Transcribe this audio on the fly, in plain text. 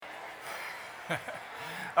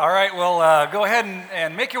All right, well, go ahead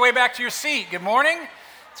and make your way back to your seat. Good morning.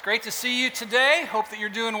 It's great to see you today. Hope that you're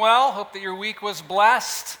doing well. Hope that your week was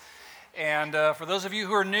blessed. And for those of you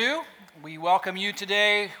who are new, we welcome you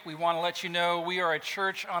today. We want to let you know we are a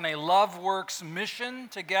church on a Love Works mission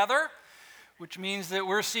together, which means that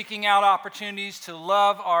we're seeking out opportunities to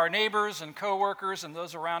love our neighbors and coworkers and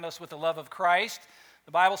those around us with the love of Christ.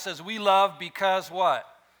 The Bible says we love because what?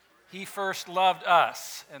 He first loved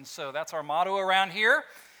us. And so that's our motto around here.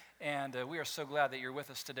 And we are so glad that you're with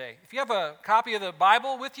us today. If you have a copy of the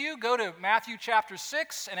Bible with you, go to Matthew chapter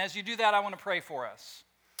 6. And as you do that, I want to pray for us.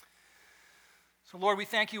 So Lord, we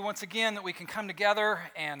thank you once again that we can come together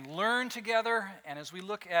and learn together. And as we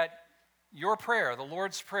look at your prayer, the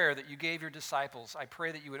Lord's Prayer that you gave your disciples, I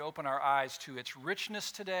pray that you would open our eyes to its richness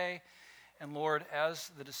today. And Lord,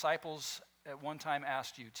 as the disciples at one time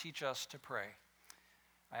asked you, teach us to pray.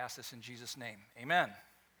 I ask this in Jesus' name. Amen.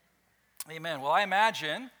 Amen. Well, I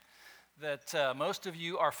imagine that most of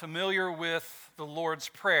you are familiar with the Lord's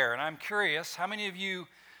Prayer. And I'm curious, how many of you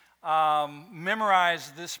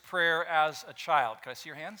memorized this prayer as a child? Can I see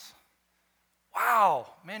your hands? Wow,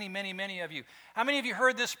 many, many, many of you. How many of you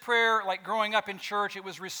heard this prayer like growing up in church? It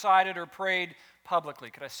was recited or prayed publicly.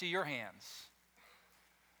 Could I see your hands?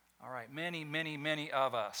 All right, many, many, many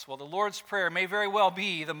of us. Well, the Lord's Prayer may very well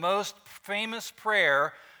be the most famous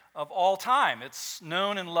prayer of all time. It's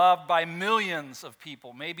known and loved by millions of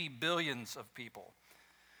people, maybe billions of people.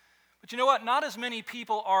 But you know what? Not as many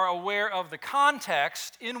people are aware of the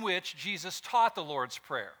context in which Jesus taught the Lord's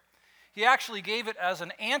Prayer. He actually gave it as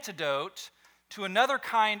an antidote to another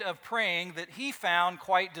kind of praying that he found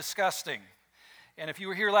quite disgusting. And if you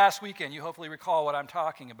were here last weekend, you hopefully recall what I'm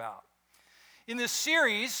talking about. In this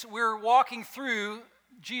series, we're walking through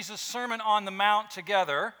Jesus' Sermon on the Mount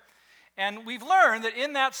together, and we've learned that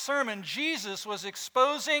in that sermon, Jesus was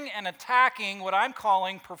exposing and attacking what I'm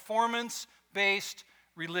calling performance-based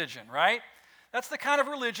religion, right? That's the kind of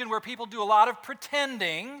religion where people do a lot of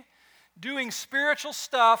pretending, doing spiritual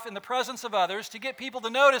stuff in the presence of others to get people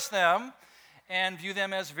to notice them and view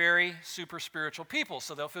them as very super spiritual people,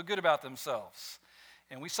 so they'll feel good about themselves.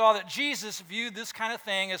 And we saw that Jesus viewed this kind of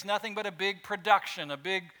thing as nothing but a big production, a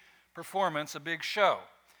big performance, a big show.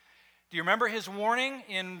 Do you remember his warning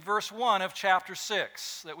in verse 1 of chapter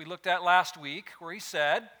 6 that we looked at last week, where he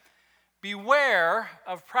said, "Beware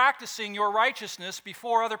of practicing your righteousness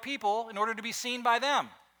before other people in order to be seen by them,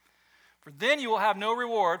 for then you will have no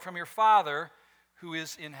reward from your Father who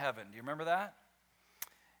is in heaven." Do you remember that?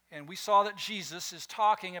 And we saw that Jesus is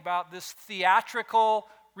talking about this theatrical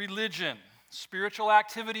religion, spiritual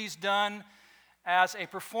activities done as a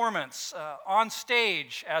performance, on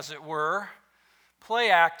stage, as it were,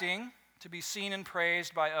 play acting to be seen and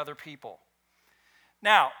praised by other people.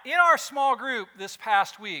 Now, in our small group this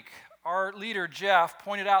past week, our leader, Jeff,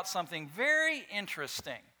 pointed out something very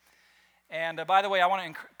interesting. And by the way, I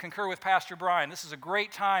want to concur with Pastor Brian. This is a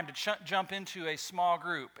great time to jump into a small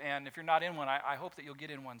group. And if you're not in one, I hope that you'll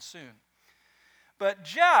get in one soon. But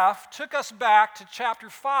Jeff took us back to chapter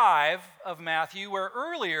 5 of Matthew, where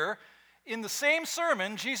earlier in the same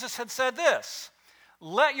sermon, Jesus had said this,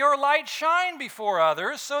 "Let your light shine before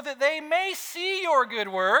others so that they may see your good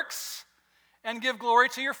works and give glory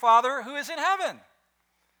to your Father who is in heaven."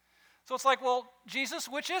 So it's like, well, Jesus,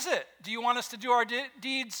 which is it? Do you want us to do our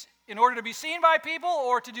deeds in order to be seen by people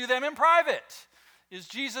or to do them in private? Is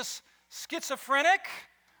Jesus schizophrenic?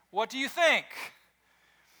 What do you think?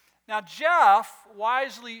 Now, Jeff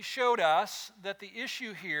wisely showed us that the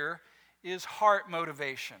issue here is heart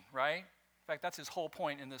motivation, right? In fact, that's his whole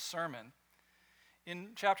point in this sermon.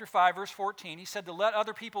 In chapter 5, verse 14, he said to let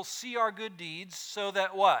other people see our good deeds so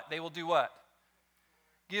that what? They will do what?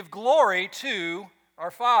 Give glory to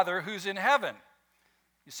our Father who's in heaven.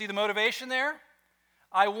 You see the motivation there?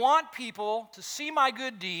 I want people to see my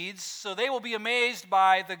good deeds so they will be amazed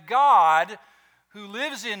by the God who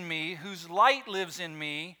lives in me, whose light lives in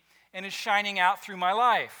me, and is shining out through my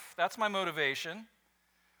life. That's my motivation.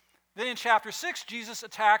 Then in chapter 6, Jesus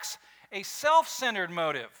attacks a self-centered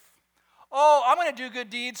motive. Oh, I'm going to do good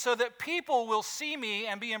deeds so that people will see me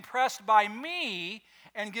and be impressed by me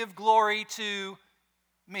and give glory to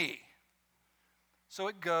me. So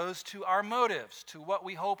it goes to our motives, to what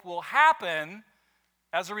we hope will happen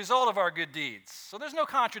as a result of our good deeds. So there's no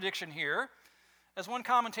contradiction here. As one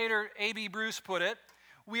commentator, A.B. Bruce, put it,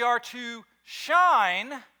 we are to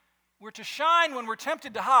shine. We're to shine when we're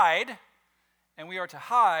tempted to hide, and we are to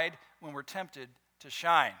hide when we're tempted to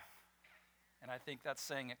shine. And I think that's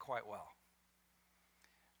saying it quite well.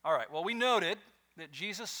 All right, well, we noted that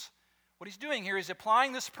Jesus, what he's doing here is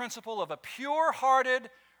applying this principle of a pure-hearted,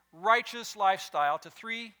 righteous lifestyle to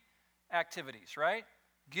three activities, right?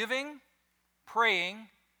 Giving, praying,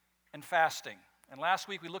 and fasting. And last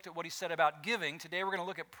week we looked at what he said about giving. Today we're going to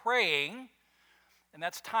look at praying, and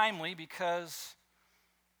that's timely because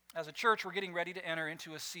as a church we're getting ready to enter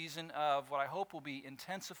into a season of what I hope will be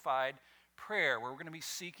intensified prayer, where we're going to be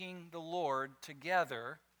seeking the Lord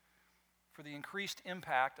together for the increased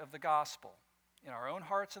impact of the gospel in our own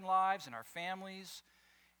hearts and lives, in our families,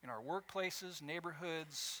 in our workplaces,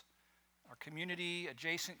 neighborhoods, our community,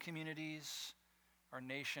 adjacent communities, our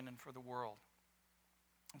nation, and for the world.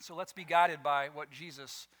 And so let's be guided by what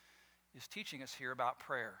Jesus is teaching us here about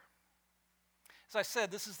prayer. As I said,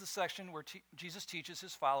 this is the section where Jesus teaches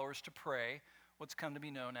his followers to pray what's come to be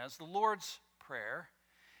known as the Lord's Prayer.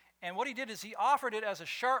 And what he did is he offered it as a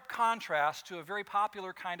sharp contrast to a very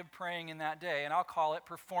popular kind of praying in that day, and I'll call it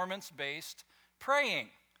performance-based praying.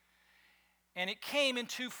 And it came in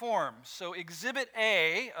two forms. So Exhibit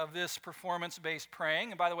A of this performance-based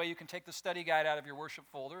praying, and by the way, you can take the study guide out of your worship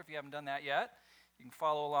folder if you haven't done that yet. You can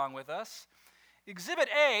follow along with us. Exhibit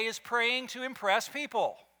A is praying to impress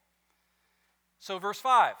people. So verse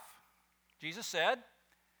 5, Jesus said,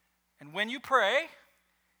 "And when you pray,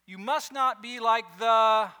 you must not be like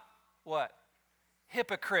the," what?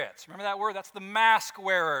 Hypocrites. Remember that word? That's the mask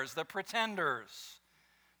wearers, the pretenders.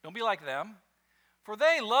 Don't be like them. "For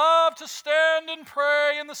they love to stand and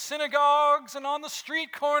pray in the synagogues and on the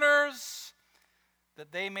street corners,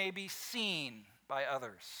 that they may be seen by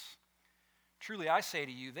others. Truly I say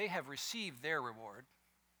to you, they have received their reward.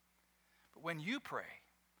 But when you pray,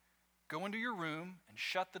 go into your room and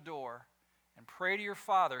shut the door and pray to your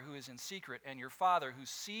Father who is in secret, and your Father who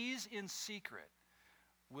sees in secret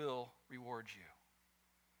will reward you."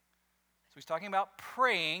 So he's talking about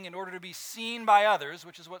praying in order to be seen by others,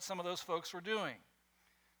 which is what some of those folks were doing,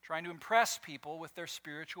 trying to impress people with their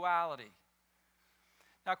spirituality.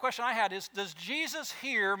 Now, a question I had is, does Jesus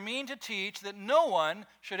here mean to teach that no one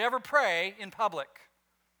should ever pray in public?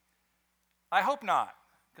 I hope not,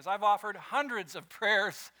 because I've offered hundreds of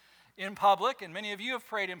prayers in public, and many of you have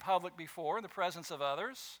prayed in public before in the presence of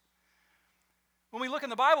others. When we look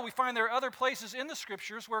in the Bible, we find there are other places in the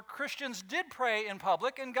Scriptures where Christians did pray in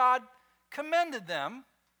public, and God commended them.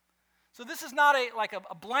 So this is not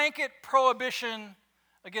a blanket prohibition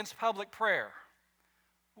against public prayer.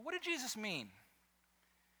 But what did Jesus mean?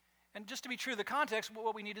 And just to be true to the context,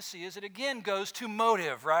 what we need to see is it again goes to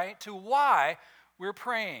motive, right? To why we're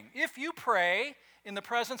praying. If you pray in the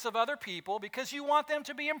presence of other people because you want them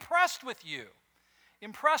to be impressed with you,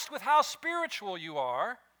 impressed with how spiritual you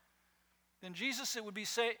are, then Jesus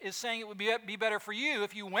is saying it would be better for you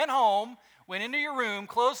if you went home, went into your room,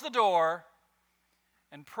 closed the door,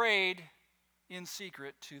 and prayed in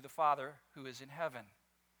secret to the Father who is in heaven.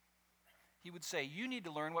 He would say, you need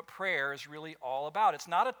to learn what prayer is really all about. It's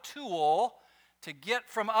not a tool to get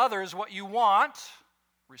from others what you want,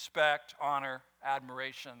 respect, honor,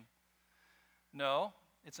 admiration. No,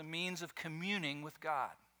 it's a means of communing with God.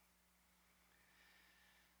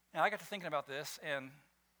 Now, I got to thinking about this, and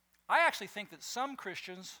I actually think that some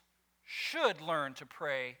Christians should learn to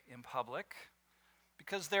pray in public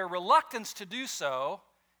because their reluctance to do so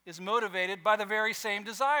is motivated by the very same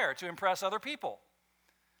desire to impress other people.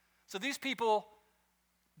 So these people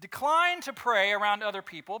decline to pray around other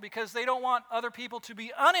people because they don't want other people to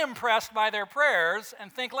be unimpressed by their prayers and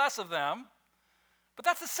think less of them. But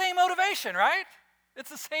that's the same motivation, right? It's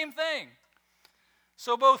the same thing.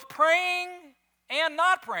 So both praying and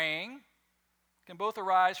not praying can both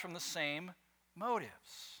arise from the same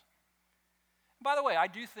motives. By the way, I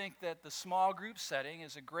do think that the small group setting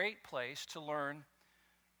is a great place to learn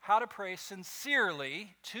how to pray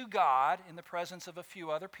sincerely to God in the presence of a few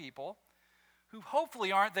other people who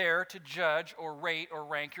hopefully aren't there to judge or rate or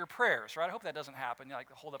rank your prayers, right? I hope that doesn't happen. You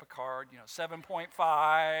hold up a card,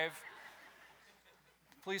 7.5.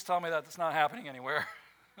 Please tell me that that's not happening anywhere.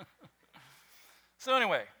 So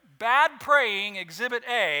anyway, bad praying, Exhibit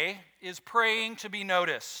A, is praying to be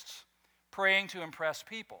noticed, praying to impress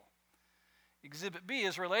people. Exhibit B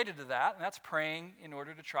is related to that, and that's praying in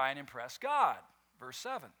order to try and impress God. Verse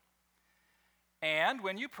 7. And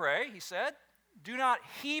when you pray, he said, do not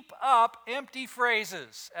heap up empty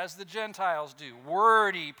phrases as the Gentiles do,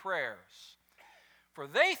 wordy prayers. For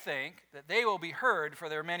they think that they will be heard for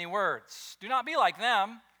their many words. Do not be like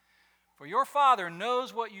them, for your Father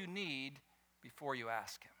knows what you need before you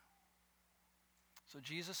ask him. So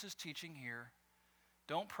Jesus is teaching here,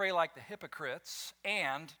 don't pray like the hypocrites,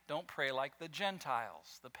 and don't pray like the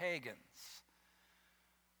Gentiles, the pagans.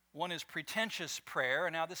 One is pretentious prayer,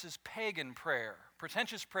 and now this is pagan prayer.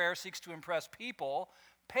 Pretentious prayer seeks to impress people.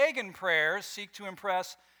 Pagan prayers seek to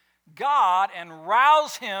impress God and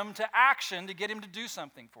rouse him to action to get him to do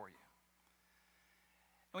something for you.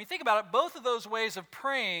 And when you think about it, both of those ways of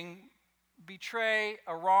praying betray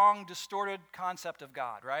a wrong, distorted concept of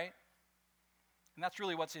God, right? And that's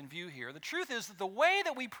really what's in view here. The truth is that the way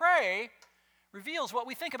that we pray reveals what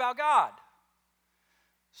we think about God.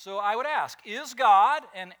 So I would ask, is God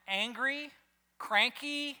an angry,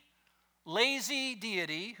 cranky, lazy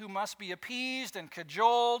deity who must be appeased and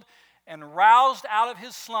cajoled and roused out of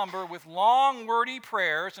his slumber with long, wordy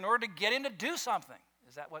prayers in order to get him to do something?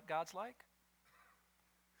 Is that what God's like?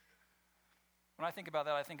 When I think about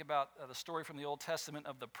that, I think about the story from the Old Testament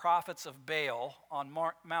of the prophets of Baal on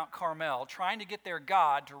Mount Carmel trying to get their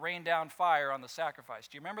God to rain down fire on the sacrifice.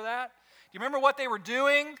 Do you remember that? Do you remember what they were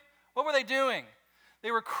doing? What were they doing? They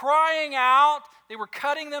were crying out. They were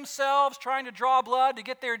cutting themselves, trying to draw blood to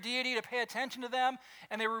get their deity to pay attention to them.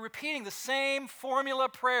 And they were repeating the same formula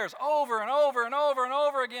prayers over and over and over and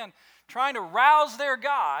over again, trying to rouse their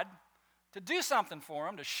God to do something for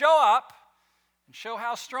them, to show up and show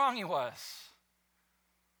how strong he was.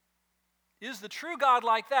 Is the true God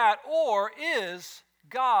like that, or is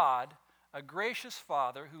God a gracious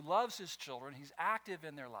Father who loves his children, he's active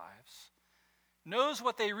in their lives, knows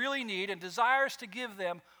what they really need, and desires to give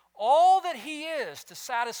them all that he is to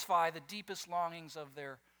satisfy the deepest longings of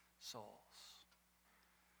their souls?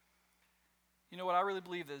 You know what I really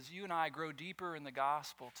believe is you and I grow deeper in the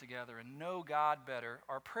gospel together and know God better,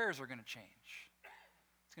 our prayers are going to change.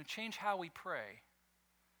 It's going to change how we pray.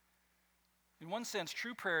 In one sense,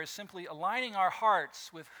 true prayer is simply aligning our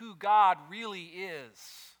hearts with who God really is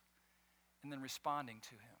and then responding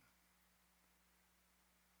to him.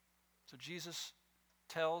 So Jesus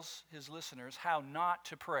tells his listeners how not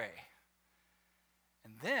to pray.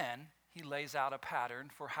 And then he lays out a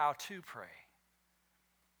pattern for how to pray.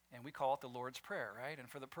 And we call it the Lord's Prayer, right? And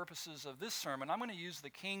for the purposes of this sermon, I'm going to use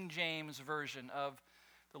the King James version of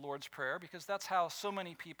the Lord's Prayer because that's how so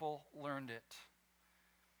many people learned it.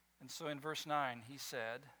 And so in verse 9, he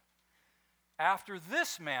said, "After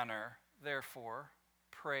this manner, therefore,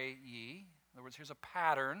 pray ye." In other words, here's a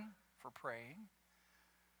pattern for praying.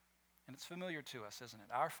 And it's familiar to us, isn't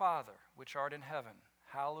it? "Our Father, which art in heaven,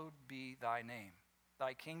 hallowed be thy name.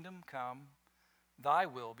 Thy kingdom come, thy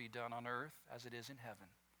will be done on earth as it is in heaven.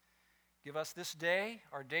 Give us this day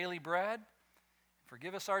our daily bread, and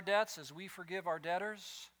forgive us our debts as we forgive our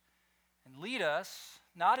debtors. And lead us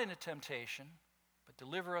not into temptation, but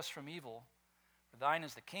deliver us from evil. For thine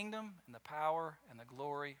is the kingdom and the power and the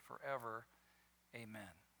glory forever.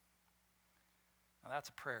 Amen." Now that's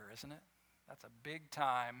a prayer, isn't it? That's a big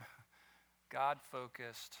time,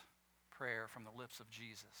 God-focused prayer from the lips of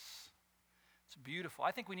Jesus. It's beautiful.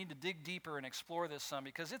 I think we need to dig deeper and explore this some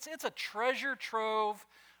because it's a treasure trove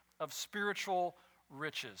of spiritual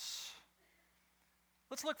riches.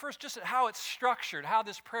 Let's look first just at how it's structured, how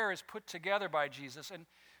this prayer is put together by Jesus. And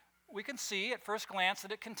we can see at first glance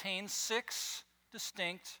that it contains 6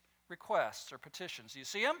 distinct requests or petitions. Do you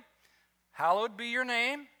see them? Hallowed be your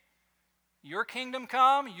name. Your kingdom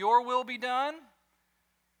come. Your will be done.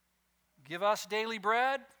 Give us daily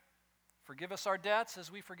bread. Forgive us our debts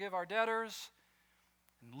as we forgive our debtors.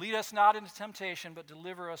 And lead us not into temptation, but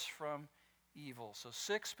deliver us from evil. So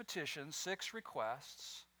 6 petitions, 6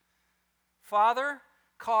 requests. Father,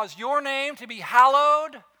 cause your name to be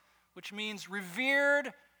hallowed, which means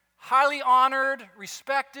revered, highly honored,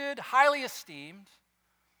 respected, highly esteemed.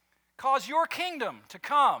 Cause your kingdom to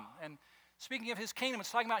come. And speaking of his kingdom,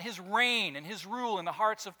 it's talking about his reign and his rule in the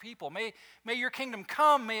hearts of people. May your kingdom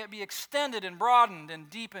come, may it be extended and broadened and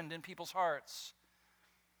deepened in people's hearts.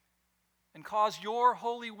 And cause your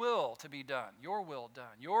holy will to be done, your will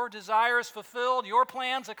done, your desires fulfilled, your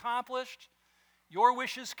plans accomplished, your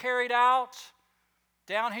wishes carried out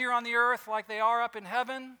down here on the earth like they are up in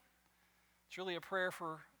heaven. It's really a prayer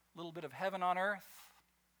for a little bit of heaven on earth.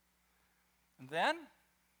 And then,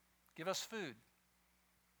 give us food.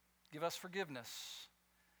 Give us forgiveness.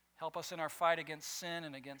 Help us in our fight against sin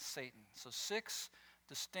and against Satan. So 6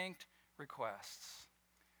 distinct requests.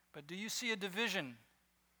 But do you see a division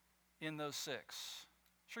in those 6?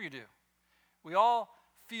 Sure you do. We all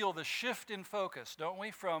feel the shift in focus, don't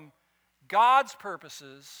we? From God's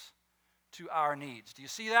purposes to our needs. Do you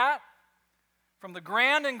see that? From the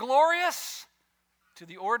grand and glorious to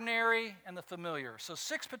the ordinary and the familiar. So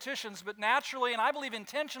 6 petitions, but naturally, and I believe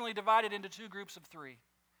intentionally, divided into 2 groups of 3.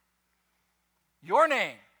 Your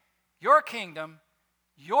name, your kingdom,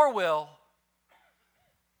 your will,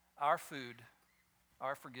 our food,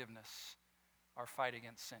 our forgiveness, our fight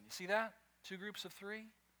against sin. You see that? 2 groups of 3?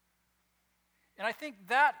 And I think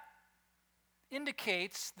that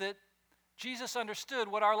indicates that Jesus understood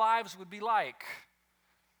what our lives would be like.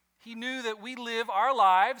 He knew that we live our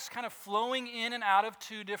lives kind of flowing in and out of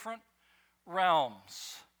 2 different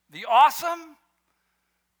realms. The awesome,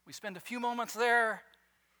 we spend a few moments there,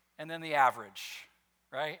 and then the average,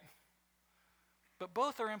 right? But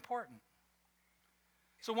both are important.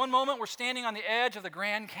 So one moment we're standing on the edge of the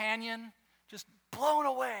Grand Canyon, just blown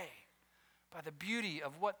away by the beauty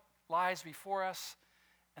of what lies before us,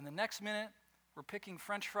 and the next minute we're picking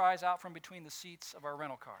French fries out from between the seats of our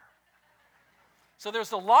rental car. So there's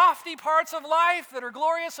the lofty parts of life that are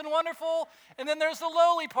glorious and wonderful, and then there's the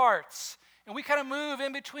lowly parts. And we kind of move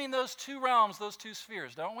in between those two realms, those two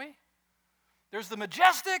spheres, don't we? There's the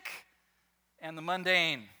majestic and the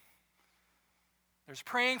mundane. There's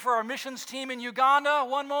praying for our missions team in Uganda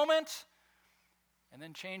one moment, and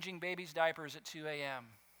then changing babies' diapers at 2 a.m.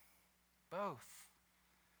 Both.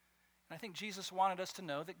 And I think Jesus wanted us to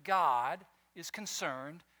know that God is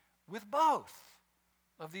concerned with both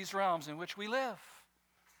of these realms in which we live.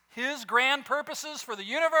 His grand purposes for the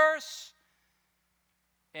universe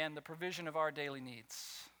and the provision of our daily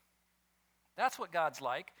needs. That's what God's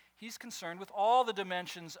like. He's concerned with all the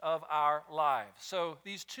dimensions of our lives. So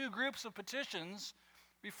these two groups of petitions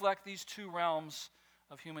reflect these two realms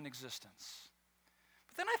of human existence.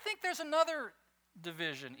 But then I think there's another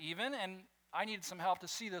division even, and I needed some help to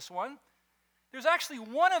see this one. There's actually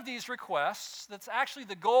one of these requests that's actually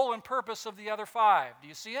the goal and purpose of the other five. Do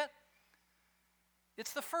you see it?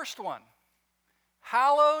 It's the first one.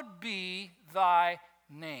 Hallowed be thy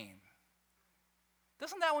name.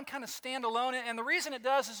 Doesn't that one kind of stand alone? And the reason it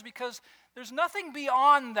does is because there's nothing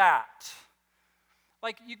beyond that.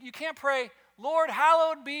 Like you can't pray, Lord,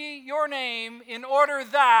 hallowed be your name in order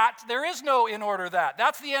that. There is no in order that.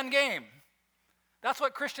 That's the end game. That's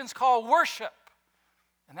what Christians call worship.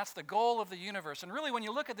 And that's the goal of the universe. And really, when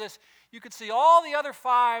you look at this, you could see all the other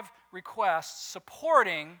five requests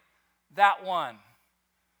supporting that one.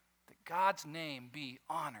 That God's name be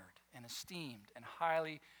honored and esteemed and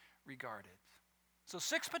highly regarded. So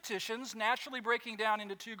 6 petitions, naturally breaking down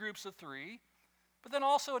into 2 groups of 3, but then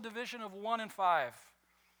also a division of 1 and 5.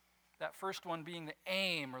 That first one being the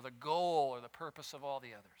aim or the goal or the purpose of all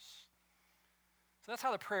the others. So that's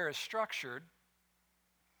how the prayer is structured.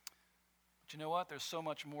 But you know what? There's so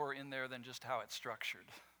much more in there than just how it's structured.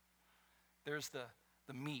 There's the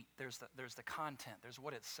meat, there's the content, there's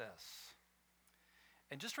what it says.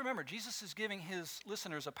 And just remember, Jesus is giving his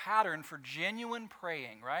listeners a pattern for genuine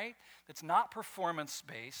praying, right? That's not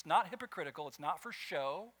performance-based, not hypocritical, it's not for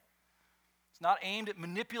show. It's not aimed at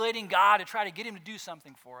manipulating God to try to get him to do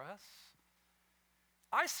something for us.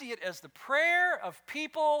 I see it as the prayer of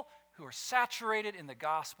people who are saturated in the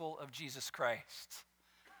gospel of Jesus Christ.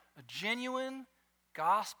 A genuine,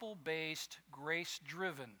 gospel-based,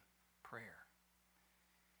 grace-driven prayer.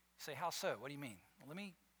 You say, how so? What do you mean? Well, let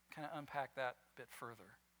me kind of unpack that a bit further.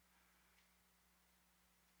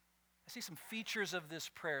 I see some features of this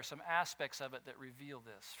prayer, some aspects of it that reveal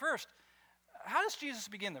this. First, how does Jesus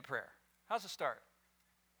begin the prayer? How does it start?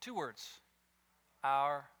 2 words.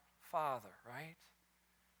 Our Father, right?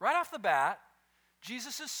 Right off the bat,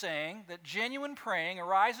 Jesus is saying that genuine praying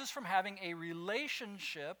arises from having a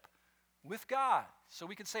relationship with God. So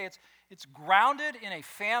we could say it's grounded in a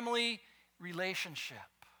family relationship.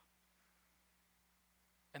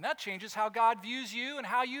 And that changes how God views you and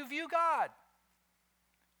how you view God.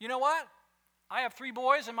 You know what? I have 3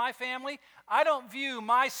 boys in my family. I don't view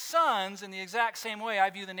my sons in the exact same way I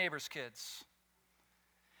view the neighbor's kids.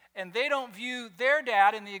 And they don't view their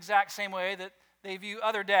dad in the exact same way that they view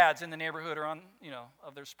other dads in the neighborhood or on,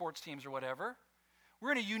 of their sports teams or whatever.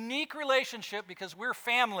 We're in a unique relationship because we're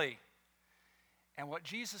family. And what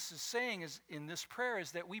Jesus is saying is in this prayer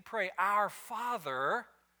is that we pray our Father,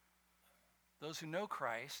 those who know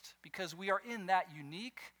Christ, because we are in that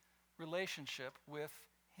unique relationship with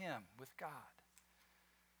him, with God.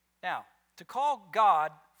 Now, to call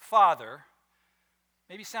God Father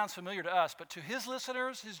maybe sounds familiar to us, but to his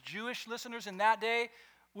listeners, his Jewish listeners in that day,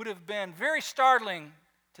 would have been very startling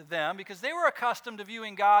to them because they were accustomed to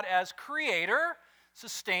viewing God as creator,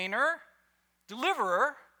 sustainer,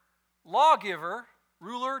 deliverer, lawgiver,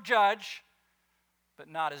 ruler, judge, but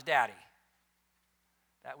not as daddy.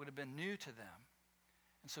 That would have been new to them.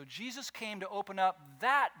 And so Jesus came to open up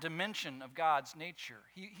that dimension of God's nature.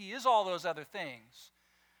 He is all those other things,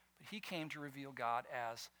 but he came to reveal God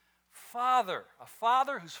as Father, a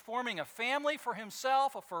father who's forming a family for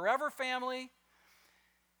himself, a forever family.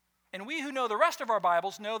 And we who know the rest of our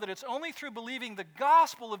Bibles know that it's only through believing the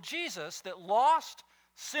gospel of Jesus that lost,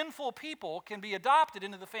 sinful people can be adopted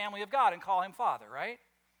into the family of God and call him Father, right?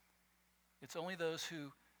 It's only those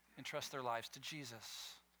who entrust their lives to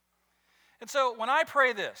Jesus. And so when I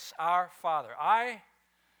pray this, our Father, I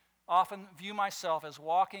often view myself as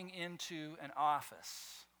walking into an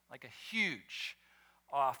office, like a huge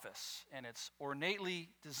office. And it's ornately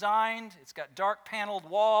designed. It's got dark paneled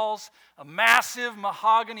walls, a massive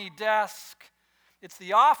mahogany desk. It's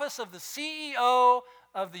the office of the CEO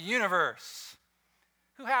of the universe,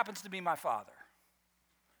 who happens to be my father.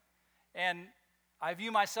 And I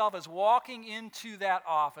view myself as walking into that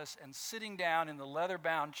office and sitting down in the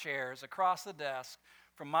leather-bound chairs across the desk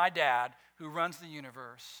from my dad, who runs the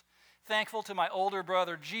universe, thankful to my older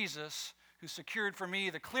brother Jesus, who secured for me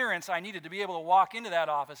the clearance I needed to be able to walk into that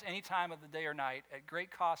office any time of the day or night at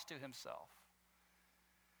great cost to himself.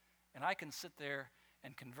 And I can sit there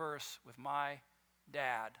and converse with my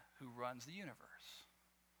dad, who runs the universe.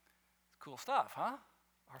 Cool stuff, huh?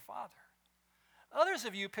 Our Father. Others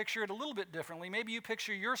of you picture it a little bit differently. Maybe you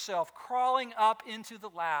picture yourself crawling up into the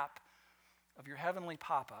lap of your heavenly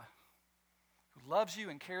Papa, who loves you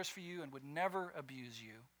and cares for you and would never abuse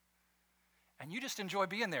you. And you just enjoy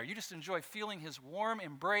being there. You just enjoy feeling his warm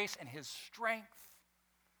embrace and his strength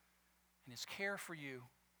and his care for you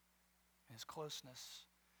and his closeness.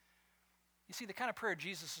 You see, the kind of prayer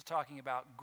Jesus is talking about